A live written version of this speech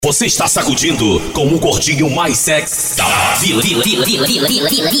Você está sacudindo com o gordinho mais sexy da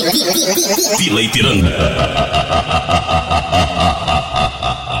Vila Ipiranga.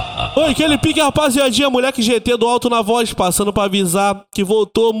 Oi, aquele pique, rapaziadinha, moleque GT do Alto na voz, passando pra avisar que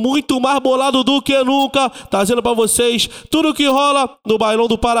voltou muito mais bolado do que nunca, trazendo pra vocês tudo que rola no bailão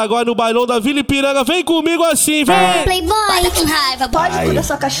do Paraguai, no bailão da Vila Ipiranga. Vem comigo assim, vem! Playboy com raiva, pode cuidar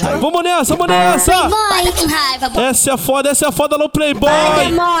sua cachorra. Vamos nessa, vamos nessa! Playboy com raiva, essa é foda no Playboy! Ai,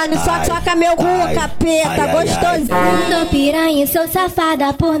 demônio, soca meu cu, capeta, gostosinho. Sou piranha, sou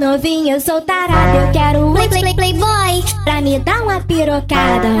safada, por novinha, eu sou tarada. Eu quero Playboy pra me dar uma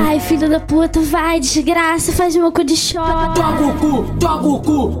pirocada. Ai, filho da puta, vai, desgraça, faz meu cu de choque. Toca o cu, toca o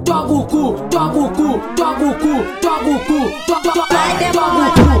cu, toca o cu, toca o cu, toca o cu, toca o cu, toca o cu,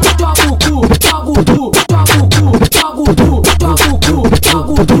 toca o cu, toca o cu, toca o cu, toca o cu, toca o cu,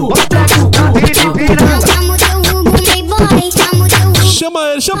 toca o cu. Chamo teu vulgo Playboy, chamo teu vulgo. Chama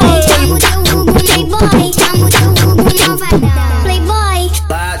ele! Chamo teu vulgo Playboy, chamo teu vulgo malvadão. Playboy,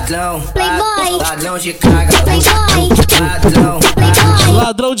 Playboy, ladrão de carga, Playboy,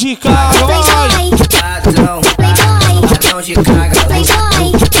 ladrão de carga, Playboy, ladrão de carga,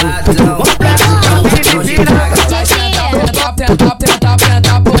 Playboy,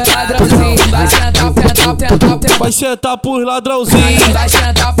 vai sentar por ladrãozinho.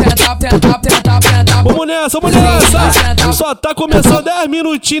 Vamos nessa, vamos nessa. Só tá começando 10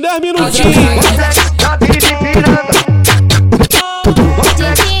 minutinhos, 10 minutinhos.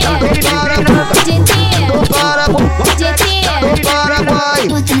 Paraguai,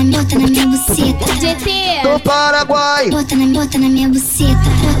 bota na minha buceta. Do Paraguai, bota na minha buceta.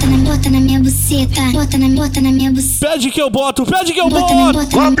 Bota na minha buceta. Bota na minha buceta. Pede que eu boto, pede que eu boto.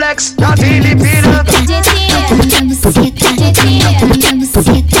 complexo da Vila Ipiranga. Bota na minha buceta. Bota na minha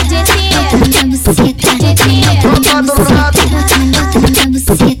buceta. Bota na minha buceta. Tropa do rato, Bota na minha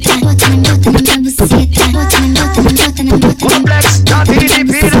buceta. Bota na minha buceta. Bota na minha complexo da Vila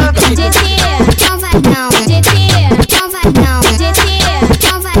Ipiranga.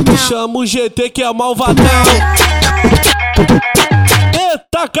 Chama o GT que é malvadão.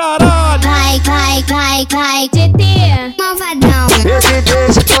 Eita caralho! Vai, GT, malvadão. Esse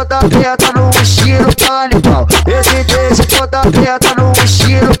desse toda preta no estilo canibal. Esse desse toda preta no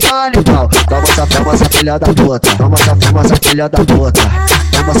estilo canibal. Toma essa filha da puta. Toma essa filha da puta.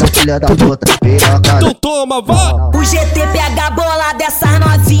 Toma essa filha da puta. Piroca. Então toma, vá! O GT pega a bola dessas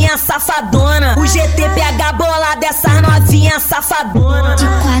novinhas safadona. O GT pega a bola dessas novinhas safadona.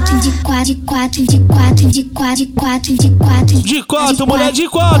 De quatro, mulher, de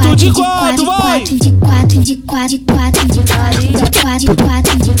quatro, vai!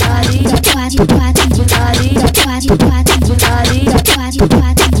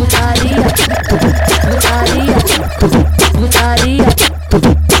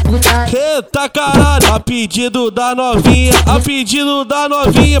 Eita caralho, a pedido da novinha,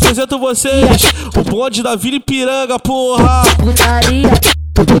 apresento vocês o bonde da Vila Ipiranga, porra!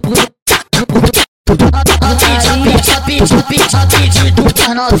 só pedido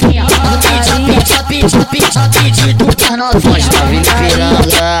das novinha, pedido das novinha.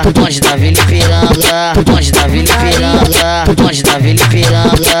 Bonde da Vila Ipiranga, bonde da Vila Ipiranga, bonde da Vila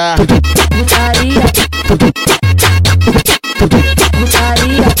Ipiranga.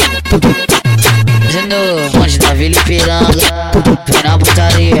 Bonde da Vila Ipiranga, vem na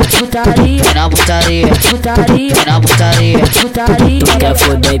putaria, vem na putaria, vem na putaria. Tu quer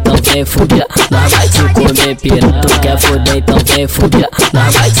foder, então vem foder, lá vai te comer piranha. Tu quer foder, então vem foder, lá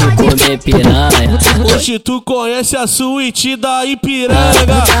vai te comer piranha. Hoje tu conhece a suíte da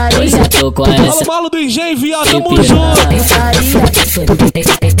Ipiranga. Hoje tu conhece. Fala malo do engenho, viado, tamo junto.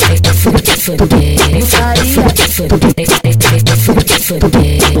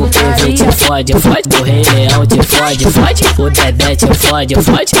 O PV te fode, o Rei Leão te fode, o Dedé te fode,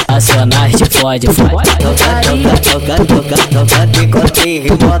 a Sonar te fode. Toca, picote,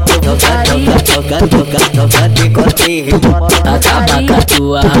 remoto. Toca, picote, remoto.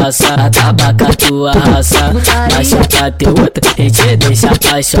 Acaba com a tua raça, machuca teu outro e te deixa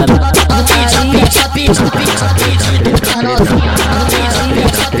apaixonado.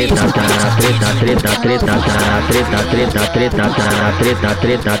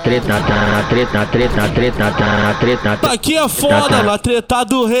 Aqui é foda, na treta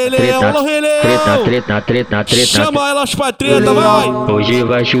do Rei Leão, alô Rei Leão. Chama elas pra treta, vai. Hoje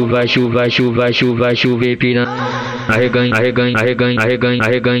vai chover piranha. Arreganha.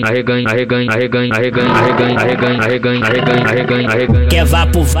 Quer vá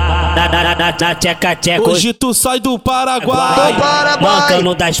pro vá, da tcheca. Hoje tu sai do Paraguai,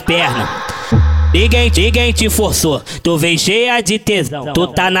 mancando das pernas. Ninguém te forçou, tu vem cheia de tesão. Tu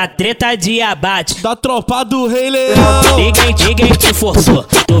tá na treta de abate Da tropa do Rei Leão. Ninguém te forçou,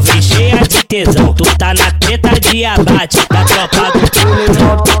 tu vem cheia de tesão. Tu tá na treta de abate da tropa do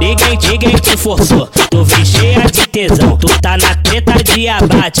Ninguém te forçou, tu vem cheia de tesão. Tu tá na treta de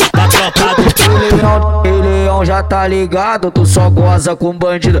abate da tropa do Rei Leão já tá ligado, tu só goza com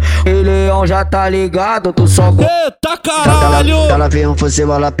bandido. Rei Leão já tá ligado, tu só goza. Eita caralho! Se ela vê um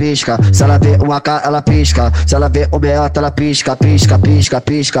fuzil, ela pisca. Se ela vê uma AK, ela pisca. Se ela vê um meiota, ela pisca. Pisca.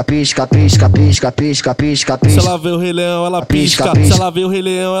 Se ela vê o Rei Leão, ela pisca. Se ela vê o Rei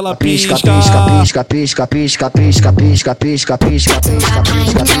Leão, ela pisca. Sou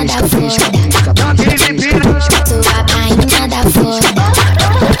a rainha da foda.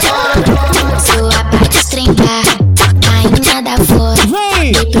 Sou a parte trembar. Rainha da foda.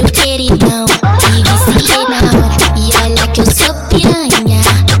 Vem! Dei pro queridão e viciei na hora. E olha que eu sou piranha,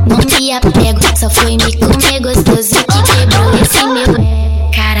 não me apego. Só foi me comer gostoso que quebrou esse meu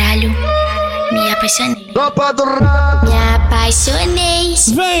caralho. Me apaixonei. Me apaixonei.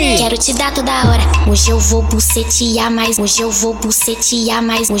 Vem! Quero te dar toda hora. Hoje eu vou bucetear mais. Hoje eu vou bucetear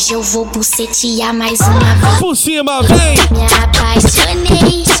mais. Hoje eu vou bucetear mais uma vez. Por cima, vem! Me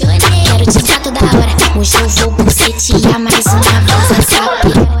apaixonei. Quero te dar toda hora. Hoje eu vou bucetear mais uma vez essa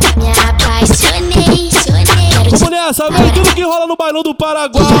piranha. Me apaixonei. Quero te Mulher, sabe tudo que rola no bailão do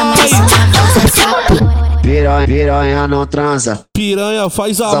Paraguai. mais uma vez essa piranha. Piranha não transa. Piranha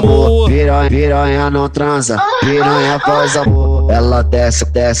faz amor. Piranha não transa. Piranha faz amor. Ela desce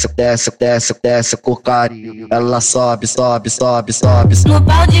com carinho. Ela sobe. No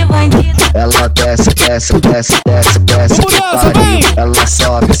pau de bandido. Ela desce com carinho. Ela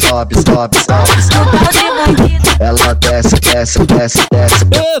sobe. No pau de bandido. Ela desce.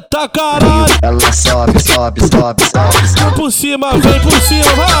 Eita caralho! Ela sobe. Por cima, vem por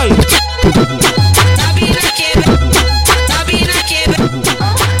cima, vai!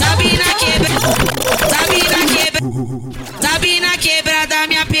 Sabe na quebrada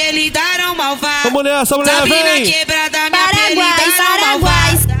me apelidaram malvado. Vamos nessa, mulher, Sabe na vem! quebrada me apelidaram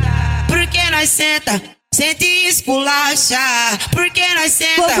malvado. Porque nós senta e esculacha. Porque nós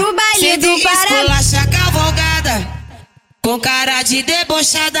senta, Vou pro baile senta do e esculacha cavalgada. Com cara de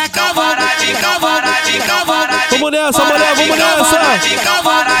debochada, cavalgada. Vamos nessa, mulher, vamos nessa!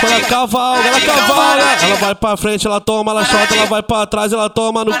 Ela cavalga. Ela vai pra frente, ela toma, ela chota, ela vai pra trás, ela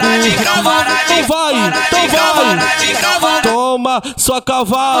toma no cu. Então vai! Toma sua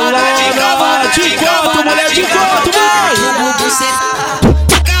cavalona! De quatro, mulher, de quatro, vai!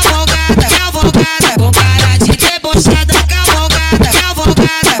 Cavalgada, com cara de debochada, cavalgada.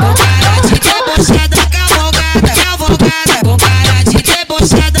 Com cara de debochada, cavalgada. Com cara de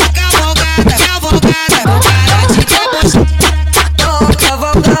debochada, cavalgada. Com cara de debochada.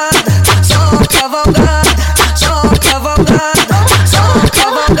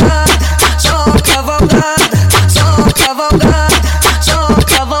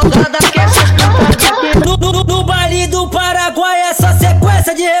 No baile do Paraguai, essa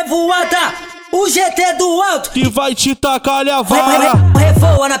sequência de revoada. O GT do Alto Que vai te tacar a vara!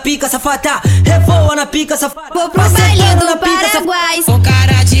 revoa na pica safada. Revoa na pica safada. Vou pro baile do Paraguai. Com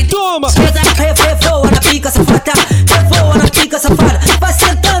cara de Toma! Revoa na pica safada. Revoa na pica safada. Vai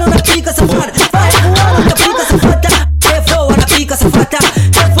sentando na pica safada. Vai revoando na pica safada. Revoa na pica safada.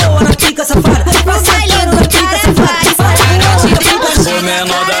 Revoa na pica safada. Vai sentando na pica safada. O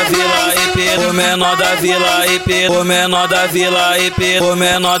menor da vila IP, o menor da vila IP, o menor da vila IP, o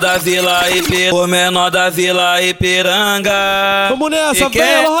menor da vila IP, o menor da vila Ipiranga. Vamos nessa,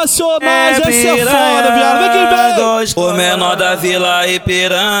 velho, Racionais, essa é foda, viado, vem que vem! O menor da vila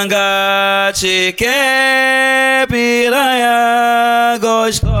Ipiranga, te quer piranha,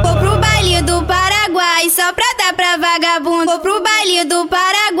 gosto. Vou pro baile do Paraguai, só pra dar pra vagabundo. Vou pro baile do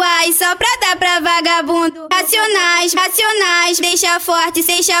Paraguai, só pra dar pra vagabundo. Racionais, deixa forte.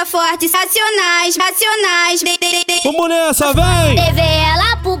 Racionais, Vamos nessa, vem! Levei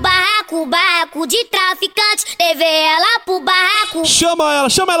ela pro barraco de traficante. Levei ela pro barraco. Chama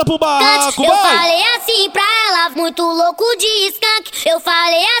ela pro barraco, Eu vai! falei assim pra ela, muito louco de skunk. Eu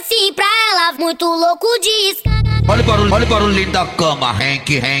falei assim pra ela, muito louco de skunk. Olha o barulhinho da cama,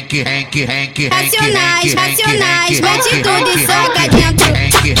 Henk. Racionais, mete tudo e soca dentro.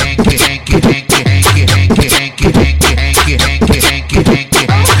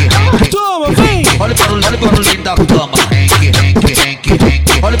 Toma, vem! Olha o barulhinho da cama, Henk.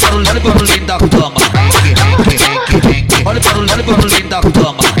 Olha o barulhinho da cama, Henk. Olha o barulhinho da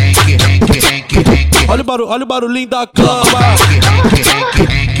cama, Henk. Olha Olha o barulhinho da cama!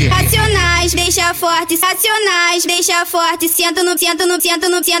 Racionais, deixa forte, racionais, deixa forte, sento no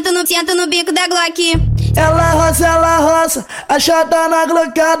bico da Glock. Ela roça, a chata na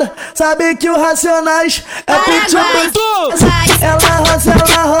glocada, sabe que o Racionais é pitbull. Ela roça,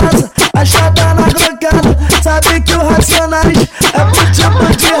 a chata na glocada, sabe que o Racionais é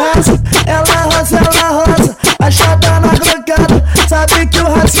pitbull de raça. Ela roça, a chata na glocada, sabe que o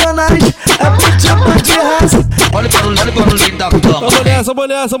Racionais é pitbull de raça. Olha para o linda cama. Vamos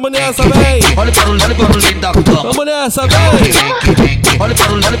nessa, vem. Olha para o linda cama. Vamos nessa, vem. Olha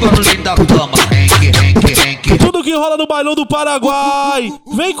para o linda cama. Tudo que rola no bailão do Paraguai.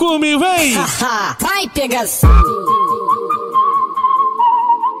 Vem comigo, vem. Vai, pegação.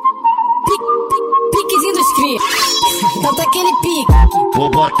 Piquezinho dos cria. Então tá aquele pique. Vou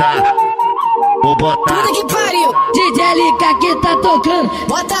botar. Puta que pariu. DJ LK que tá tocando.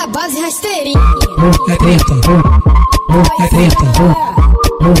 Bota a base rasteirinha. É treta.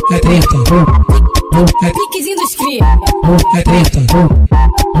 Piquezinho dos cria. É treta.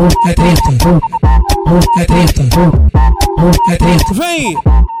 Vem.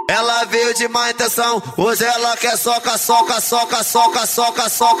 Ela veio de má intenção, hoje ela quer soca.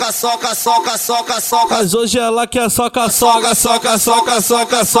 Mas hoje ela quer soca.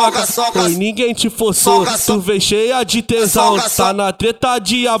 Pois ninguém te forçou, tu veio cheia de tesão. Tá na treta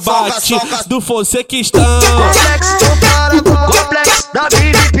de abate do Fonsequistão. Complexo da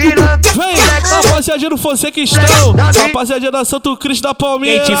Piripiranga. Vem, rapaziadinha do Fonsequistão, rapaziadinha da Santo Cristo da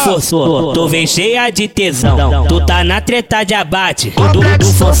Palmeira. Quem te forçou, tu vem cheia de tesão. Tu tá na treta de abate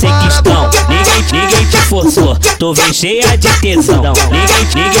do Fonsequistão. Ninguém te forçou, tu vem cheia de tesão.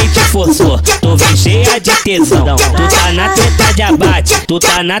 Ninguém te forçou, tu vem cheia de tesão. Tu tá na treta de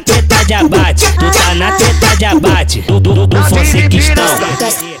abate, do Fonsequistão.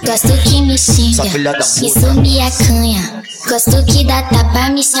 Gosto que me xinga, isso me acanha. Gosto que dá tapa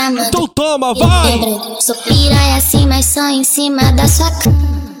me chamando. Então toma, vai! Sou piranha assim, mas só em cima da sua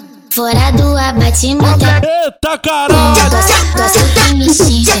cama. Fora do abate, manda. Eita caralho! Gosto que me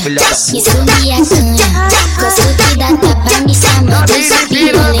xinga, isso me acanha. Gosto que dá tapa me chamando. Sou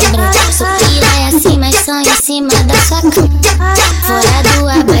piranha, sou piranha assim, mas só em cima da sua cama. Fora do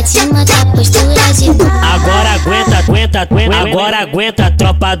abate, manda postura de boa. Agora aguenta,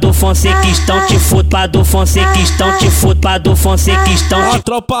 tropa do Fonsequistão, te fuda do Fonsequistão, te fuda do Fonsequistão. A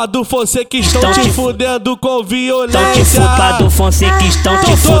tropa do Fonsequistão te fudendo com violência. Então te fuda do Fonsequistão,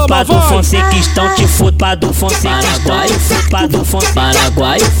 te fuda do Fonsequistão, te fuda do Fonsequistão, te fuda do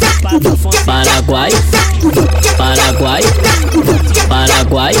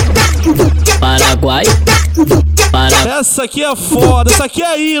Paraguai. Essa aqui é foda, essa aqui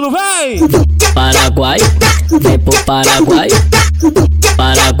é hino, vem! Paraguai, vem pro Paraguai.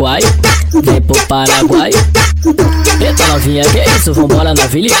 Vem pro Paraguai. Eita novinha, que isso? Vambora na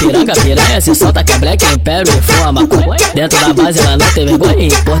Vila Ipiranga, piranha se solta que é Black Império e fuma maconha. Dentro da base ela não tem vergonha,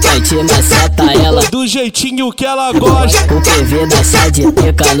 importante maceta ela do jeitinho que ela gosta. O PV da chá de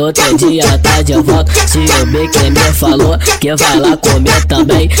pica, no outro dia ela tá de volta. Se o B que me falou que vai lá comer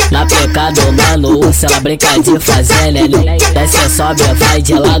também. Na PK do mano urso, ela brinca de fazer neném. Desce, sobe, vai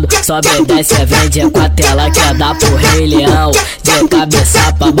de lado, sobe, desce, vem de quatro. Ela quer dar pro Rei Leão, de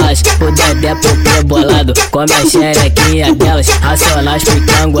cabeça pra baixo, o dedé pro pé bolado. Come a xerequinha delas, Racionais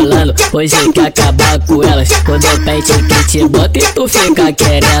picanguelando. Hoje quer acabar com elas, quando o pente que te bota e tu fica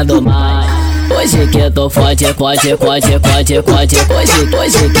querendo mais. Hoje que tu fode. Hoje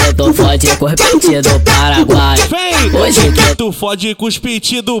que tu fode com os peitos do Paraguai. Vem! Hoje que tu fode com os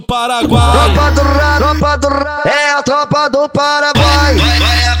peitos do Paraguai. Tropa do rap, é a tropa do Paraguai.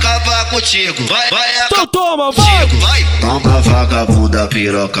 Vai acabar contigo, vai acabar. Então toma, vai! Toma vagabunda,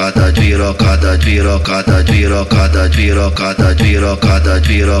 pirocada.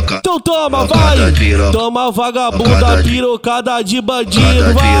 Então toma, vai! Toma vagabunda, pirocada de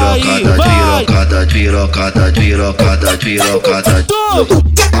bandido, vai! Pirocada. Toma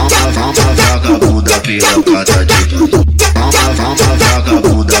vagabunda, pirocada de. Toma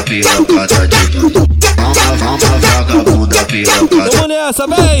vagabunda, pirocada de. Vamos nessa,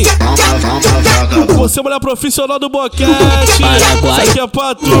 vem! Você é mulher profissional do boquete. Isso aqui é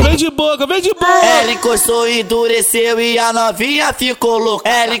pra tu. Vem de boca. Ela encostou e endureceu e a novinha ficou louca.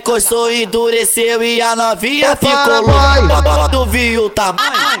 Ela encostou e endureceu e a novinha ficou louca. Tu viu o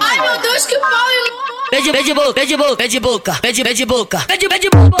tamanho? Ai meu Deus, que pau, pede boca, pede boca, pede boca, pede boca, pede boca, pede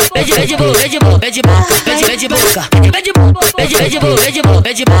boca, pede boca, pede boca, pede boca, pede boca, pede boca, pede boca, pede boca,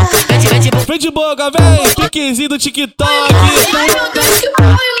 pede boca. Vem de boca, vem, piquezinho do TikTok.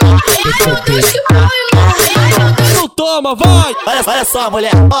 Não toma, vai! Olha só,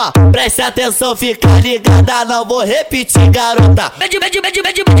 mulher, ó, preste atenção, fica ligada, não vou repetir, garota. Pede boca.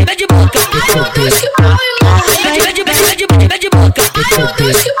 Pede boca.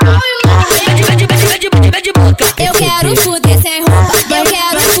 Pede boca. Eu quero fuder sem roupa, eu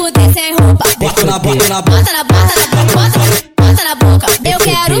quero fuder sem roupa. Bota na boca, bota na boca. Eu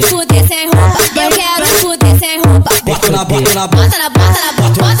quero fuder sem roupa, eu quero fuder sem roupa. bota na boca, bota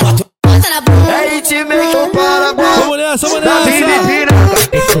na boca. É hitmaker do Paraguai. Vamos nessa.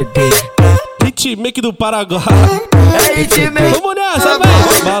 Hitmaker do Paraguai. É hitmaker. Vamos nessa, vem!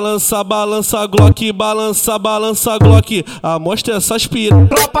 Balança, Glock, balança, Glock. Amostra essas piras.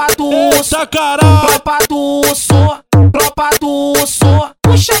 Tropa do urso, Eita, caralho! tropa do urso.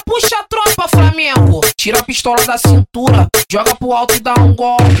 Puxa, tropa, Flamengo. Tira a pistola da cintura, joga pro alto e dá um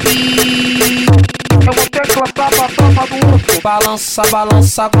golpe. Eu vou ter que colocar pra tropa do urso. Balança,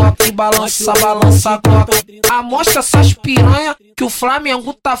 Glock, balança, Glock. Amostra essas piranha que o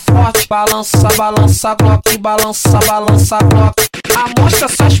Flamengo tá forte. Balança, Glock, balança, Glock. Amostra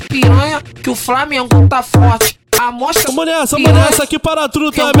essas piranha que o Flamengo tá forte. Vamos nessa aqui para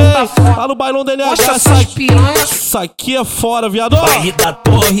tudo também. Lá no bailão da NH. Isso aqui é fora, viado. Baile da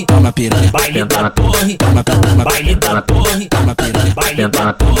torre, toma piranha. Baile da torre, toma piranha. Baile da torre, toma piranha. Baile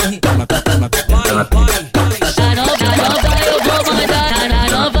da torre, toma piranha.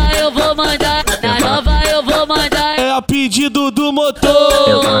 Na nova eu vou mandar. É a pedido do motor.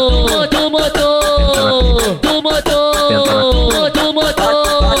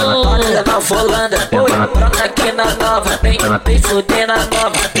 Leva volanda, brota aqui na nova, vem fuder na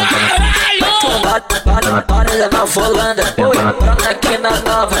nova. Bora levar volanda, brota aqui na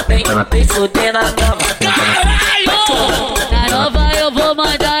nova, vem fuder na nova. Na nova eu vou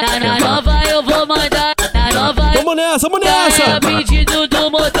mandar, Vamos nessa. É a pedido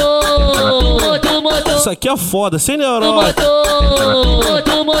do motor. Isso aqui é foda, sem neurose.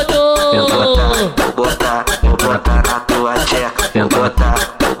 Do motor. Vou botar na tua tcheca. Vou botar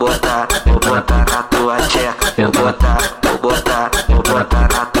na tua tcheca. Vou botar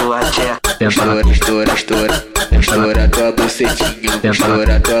na tua tcheca. Estoura tua bucetinha.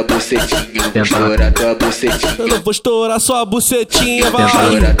 Estoura tua bucetinha. Eu não vou estourar sua bucetinha, vai.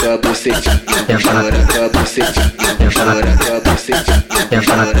 Estoura tua bucetinha.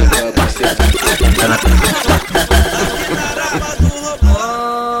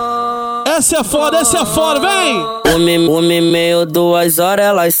 Essa é foda, vem! Uma e meia, 2 horas,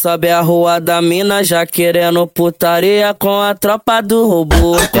 elas sobe a rua da mina, já querendo putaria com a tropa do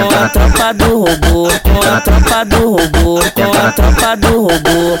robô.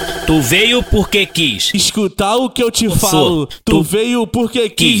 Tu veio porque quis escutar o que eu te falo. Tu veio porque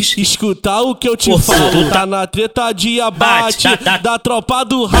quis escutar o que eu te falo. Tá na treta de abate da tropa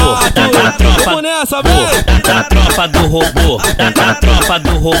do rato. Vamos nessa, vem! Da tropa do robô. Da tropa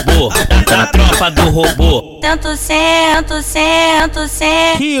do robô. Da tropa do robô. Tanto sento.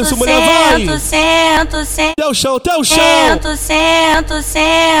 Isso, mulher, vai! Sento. Até o chão. Sento.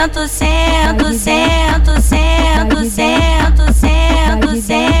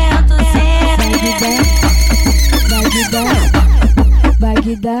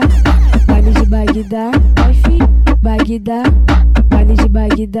 Bagdá, baile de Bagdá, vai fi, Bagdá, baile de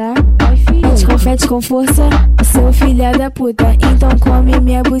Bagdá, vai fi. Confete com força, seu filha da puta, então come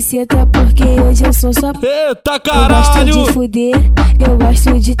minha buceta porque hoje eu sou sua puta. Eita, caralho! Eu gosto de fuder, eu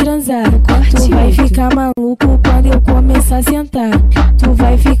gosto de transar. Tu vai ficar maluco quando eu começar a sentar. Tu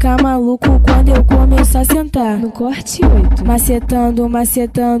vai ficar maluco quando eu começar a sentar. No corte 8. Macetando.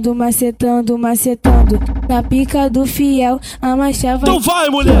 Na pica do fiel, a marcha vai. Então vai,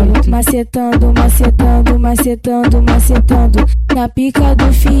 mulher! Macetando. Na pica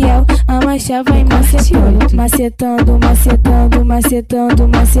do fiel, a marcha vai macetando. Macetando.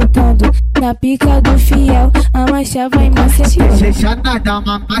 Na pica do fiel, a marcha vai macetando. Deixada dá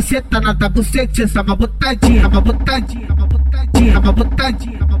uma macetada da bucetinha, uma botadinha.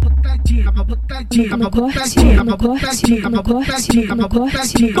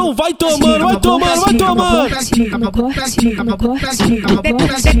 Então vai tomando.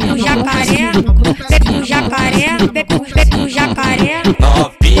 Jacaré.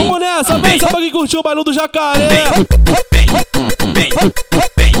 Vamos nessa, vem, só pra quem curtiu o bailão do jacaré.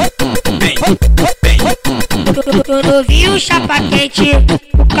 Eu vi o chapa quente,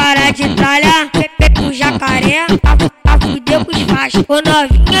 o cara de tralha, o jacaré, pra fuder com os fachos. relaxa. Ô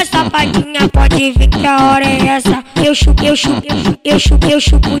novinha safadinha, pode vir que a hora é essa. Eu chupo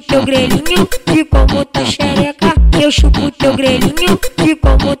teu grelhinho e como tá xereca. Eu chupo teu grelhinho e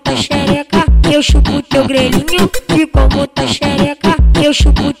como tá xereca. Eu chupo teu grelhinho e como tá xereca. Eu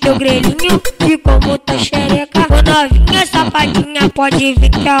chupo teu grelhinho e como tá xereca. Ô novinha safadinha, pode vir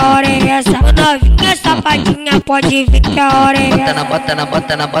que a hora é essa. Ô novinha safadinha, pode vir que a hora é essa. Bota nela.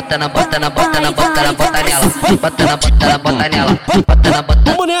 Bota nela.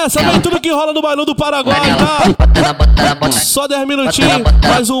 Vamos nessa, vem tudo que rola no Bailão do Paraguai, tá? Só 10 minutinhos,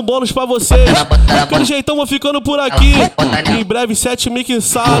 mais um bônus pra vocês. Aquele jeitão, vou ficando por aqui. Em breve, 7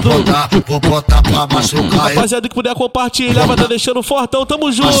 mixado. Vou botar pra machucar. Rapaziada que puder compartilhar, vai tá deixando fortão,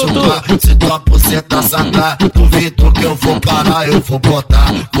 tamo junto. Se tua buceta sangrar, duvido que eu vou parar. Eu vou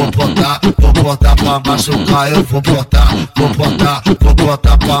botar pra machucar. Eu vou botar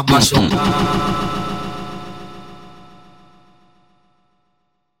pra machucar.